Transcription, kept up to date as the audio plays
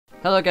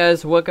Hello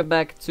guys, welcome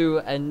back to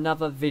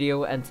another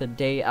video, and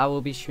today I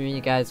will be showing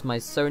you guys my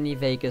Sony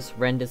Vegas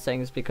render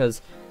settings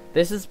because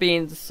this has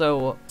been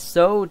so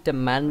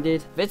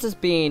demanded. This has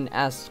been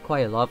asked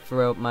quite a lot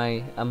throughout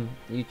my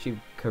YouTube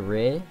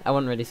career. I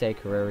wouldn't really say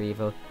career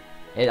either.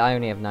 I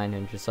only have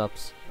 900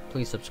 subs.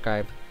 Please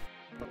subscribe.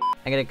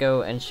 I'm gonna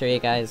go and show you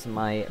guys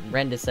my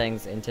render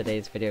settings in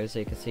today's video. So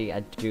you can see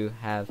I do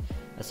have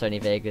a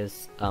Sony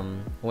Vegas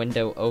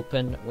window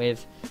open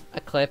with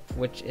a clip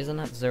which isn't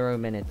at 0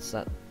 minutes.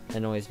 That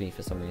annoys me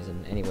for some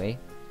reason. Anyway,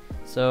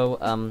 so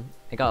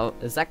I got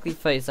exactly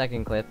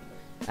 30-second clip,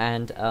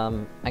 and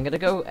I'm gonna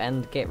go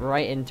and get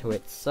right into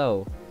it.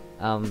 So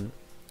I'm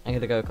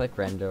gonna go click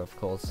render, of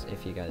course,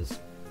 if you guys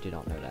do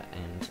not know that,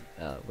 and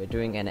we're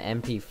doing an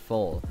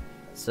MP4.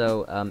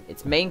 So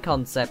its main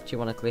concept you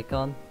want to click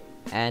on,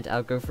 and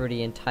I'll go through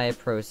the entire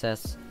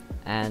process.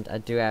 And I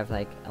do have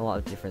like a lot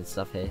of different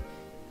stuff here,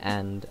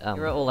 and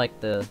here are all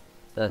like the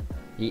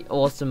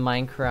awesome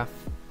Minecraft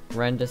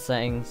render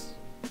settings.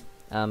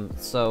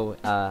 So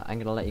I'm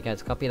gonna let you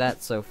guys copy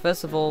that. So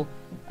first of all,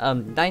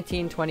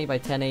 1920 by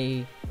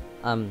 1080.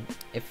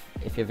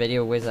 If your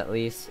video is at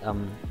least,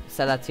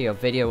 set that to your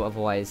video,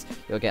 otherwise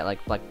you'll get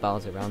like black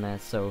bars around there.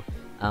 So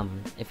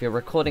if you're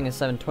recording a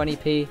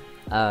 720p,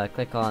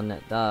 click on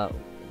the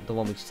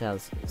one which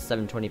says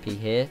 720p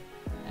here,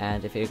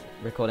 and if you're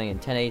recording in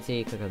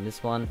 1080, click on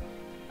this one.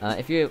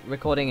 If you're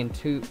recording in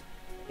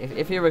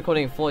if you're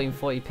recording in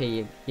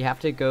 1440p, you have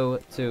to go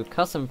to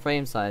custom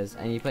frame size,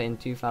 and you put in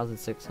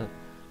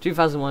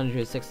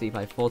 2160 by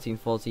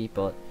 1440.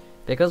 But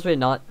because we're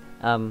not,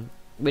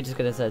 we're just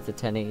gonna set it to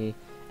 1080.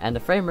 And the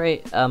frame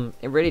rate,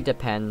 it really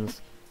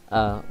depends.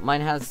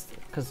 Mine has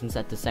custom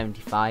set to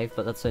 75,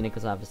 but that's only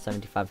because I have a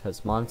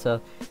 75Hz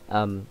monitor.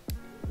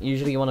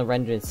 Usually you want to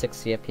render in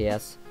 60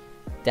 FPS.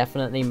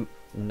 Definitely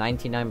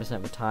 99%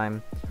 of the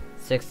time,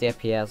 60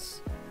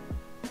 FPS.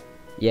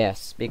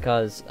 Yes,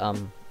 because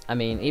I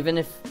mean, even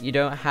if you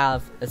don't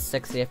have a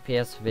 60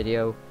 FPS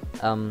video,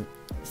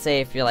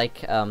 say if you're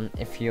like,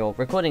 if you're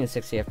recording in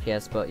 60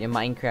 FPS, but your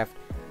Minecraft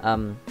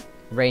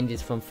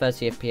ranges from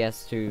 30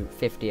 FPS to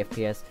 50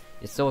 FPS,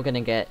 you're still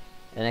gonna get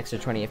an extra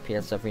 20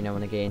 FPS every now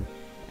and again.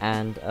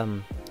 And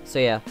so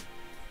yeah,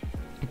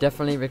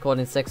 definitely record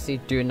in 60.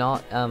 Do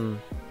not,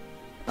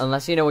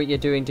 unless you know what you're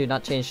doing, do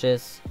not change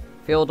this.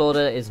 Field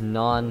order is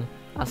none.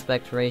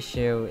 Aspect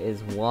ratio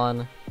is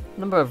 1.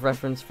 Number of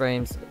reference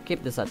frames,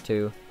 keep this at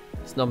 2.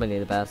 It's normally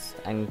the best.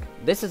 And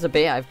this is a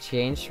bit I've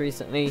changed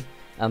recently.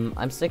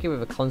 I'm sticking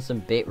with a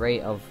constant bit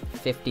rate of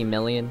 50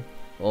 million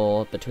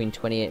or between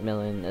 28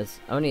 million.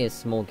 There's only a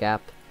small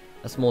gap,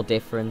 a small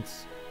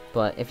difference.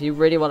 But if you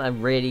really want a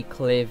really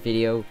clear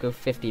video, go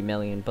 50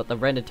 million. But the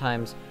render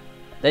times,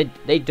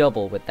 they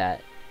double with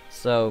that.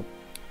 So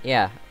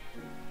yeah,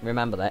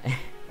 remember that.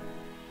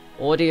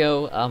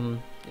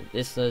 Audio,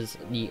 this is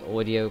the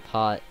audio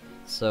part.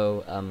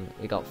 So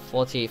we got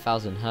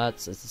 48,000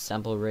 Hz as the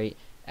sample rate,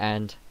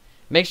 and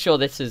make sure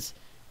this is,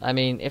 I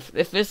mean, if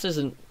this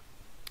isn't,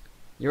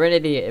 you're an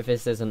idiot if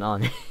this isn't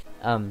on.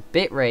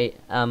 Bitrate,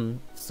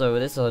 so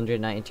this is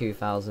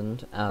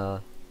 192,000.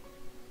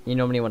 You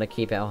normally want to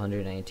keep it at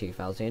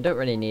 192,000. You don't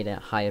really need a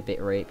higher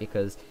bitrate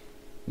because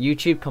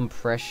YouTube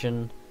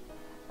compression,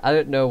 I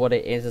don't know what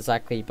it is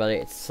exactly, but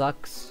it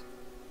sucks.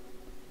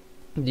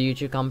 The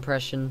YouTube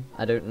compression,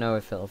 I don't know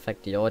if it'll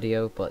affect the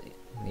audio, but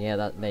yeah,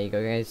 there you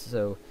go guys.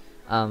 So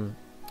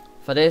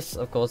for this,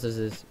 of course, this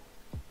is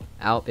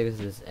out because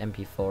it's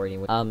MP4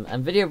 anyway.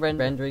 And video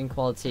rendering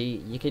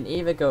quality, you can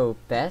either go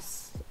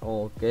best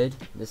or good.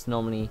 This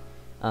normally,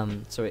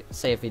 so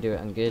say if you do it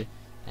on good,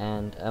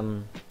 and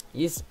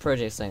use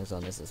project settings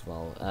on this as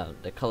well.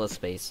 The color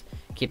space,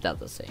 keep that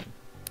the same.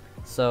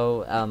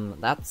 So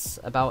that's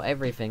about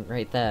everything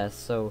right there.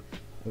 So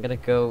I'm gonna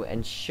go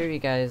and show you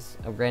guys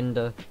a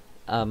render.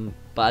 But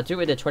I do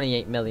it at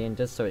 28 million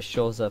just so it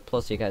shows up,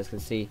 plus you guys can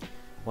see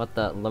what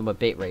the lower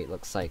bitrate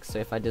looks like. So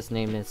if I just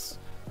name this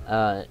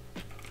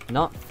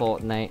not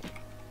Fortnite,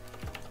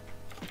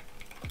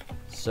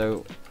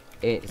 so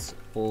it's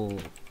all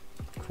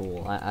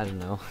cool, I don't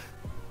know.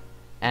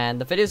 And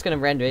the video's gonna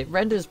render. It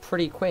renders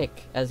pretty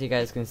quick, as you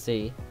guys can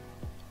see.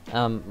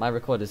 My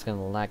recorder's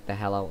gonna lag the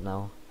hell out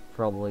now,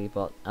 probably,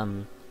 but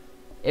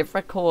it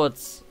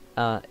records,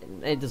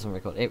 it doesn't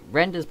record, it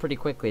renders pretty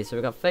quickly. So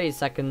we've got 30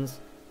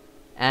 seconds,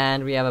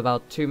 and we have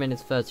about 2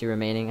 minutes 30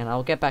 remaining, and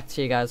I'll get back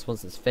to you guys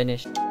once it's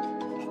finished.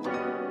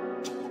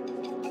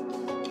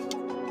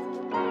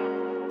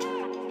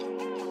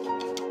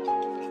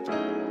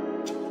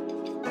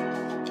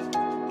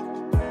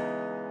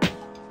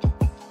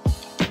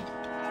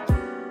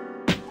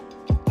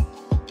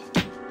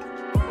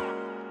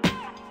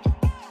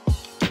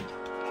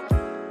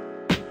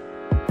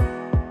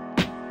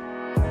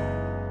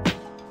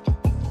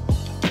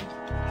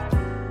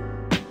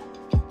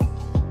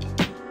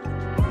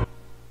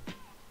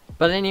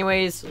 But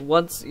anyways,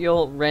 once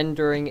your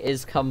rendering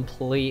is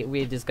complete,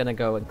 we're just gonna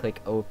go and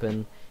click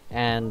open,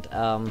 and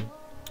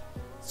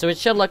so it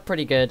should look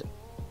pretty good,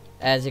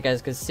 as you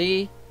guys can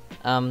see.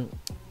 And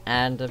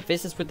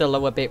this is with the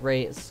lower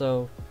bitrate,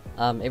 so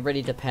It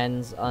really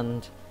depends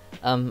on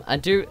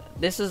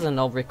this is an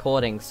old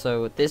recording,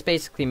 so this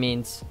basically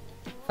means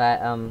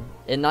that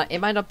it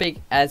might not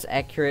be as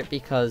accurate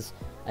because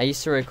I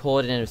used to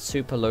record in a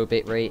super low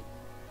bit rate.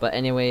 But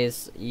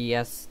anyways,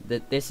 yes,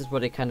 this is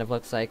what it kind of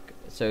looks like.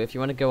 So if you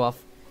want to go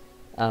off,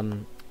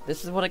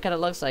 this is what it kind of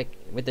looks like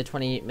with the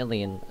 28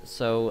 million.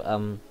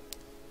 So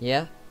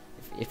yeah,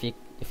 if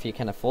you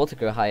can afford to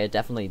go higher,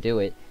 definitely do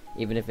it,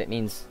 even if it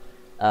means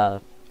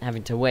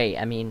having to wait.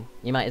 I mean,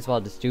 you might as well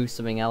just do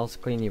something else,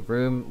 clean your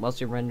room whilst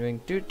you're rendering.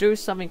 Do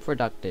something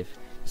productive.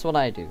 That's what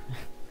I do.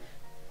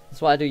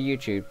 That's why I do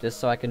YouTube,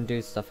 just so I can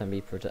do stuff and be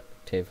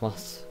productive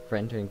whilst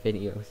rendering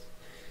videos.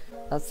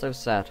 That's so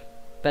sad.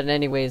 But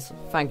anyways,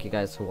 thank you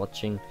guys for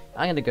watching.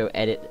 I'm gonna go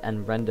edit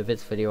and render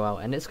this video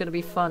out, and it's gonna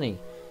be funny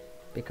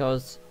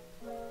because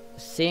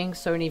seeing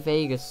Sony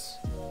Vegas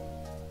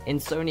in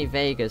Sony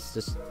Vegas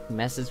just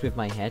messes with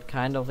my head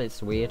kind of.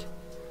 It's weird.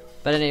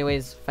 But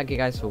anyways, thank you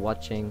guys for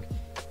watching,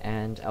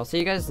 and I'll see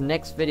you guys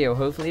next video.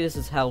 Hopefully this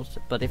has helped,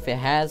 but if it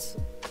has,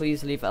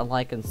 please leave a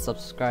like and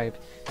subscribe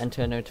and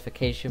turn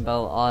notification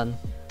bell on.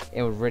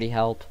 It would really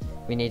help.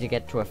 We need to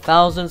get to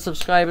 1,000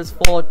 subscribers,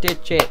 4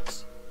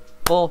 digits.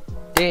 4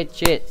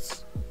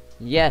 digits.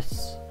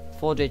 Yes,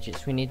 4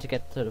 digits. We need to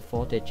get to the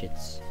 4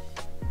 digits.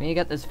 We need to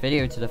get this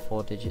video to the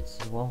 4 digits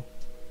as well.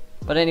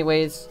 But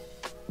anyways,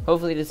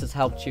 hopefully this has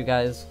helped you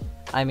guys.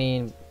 I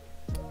mean,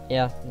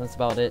 yeah, that's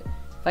about it.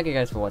 Thank you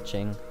guys for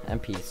watching,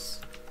 and peace.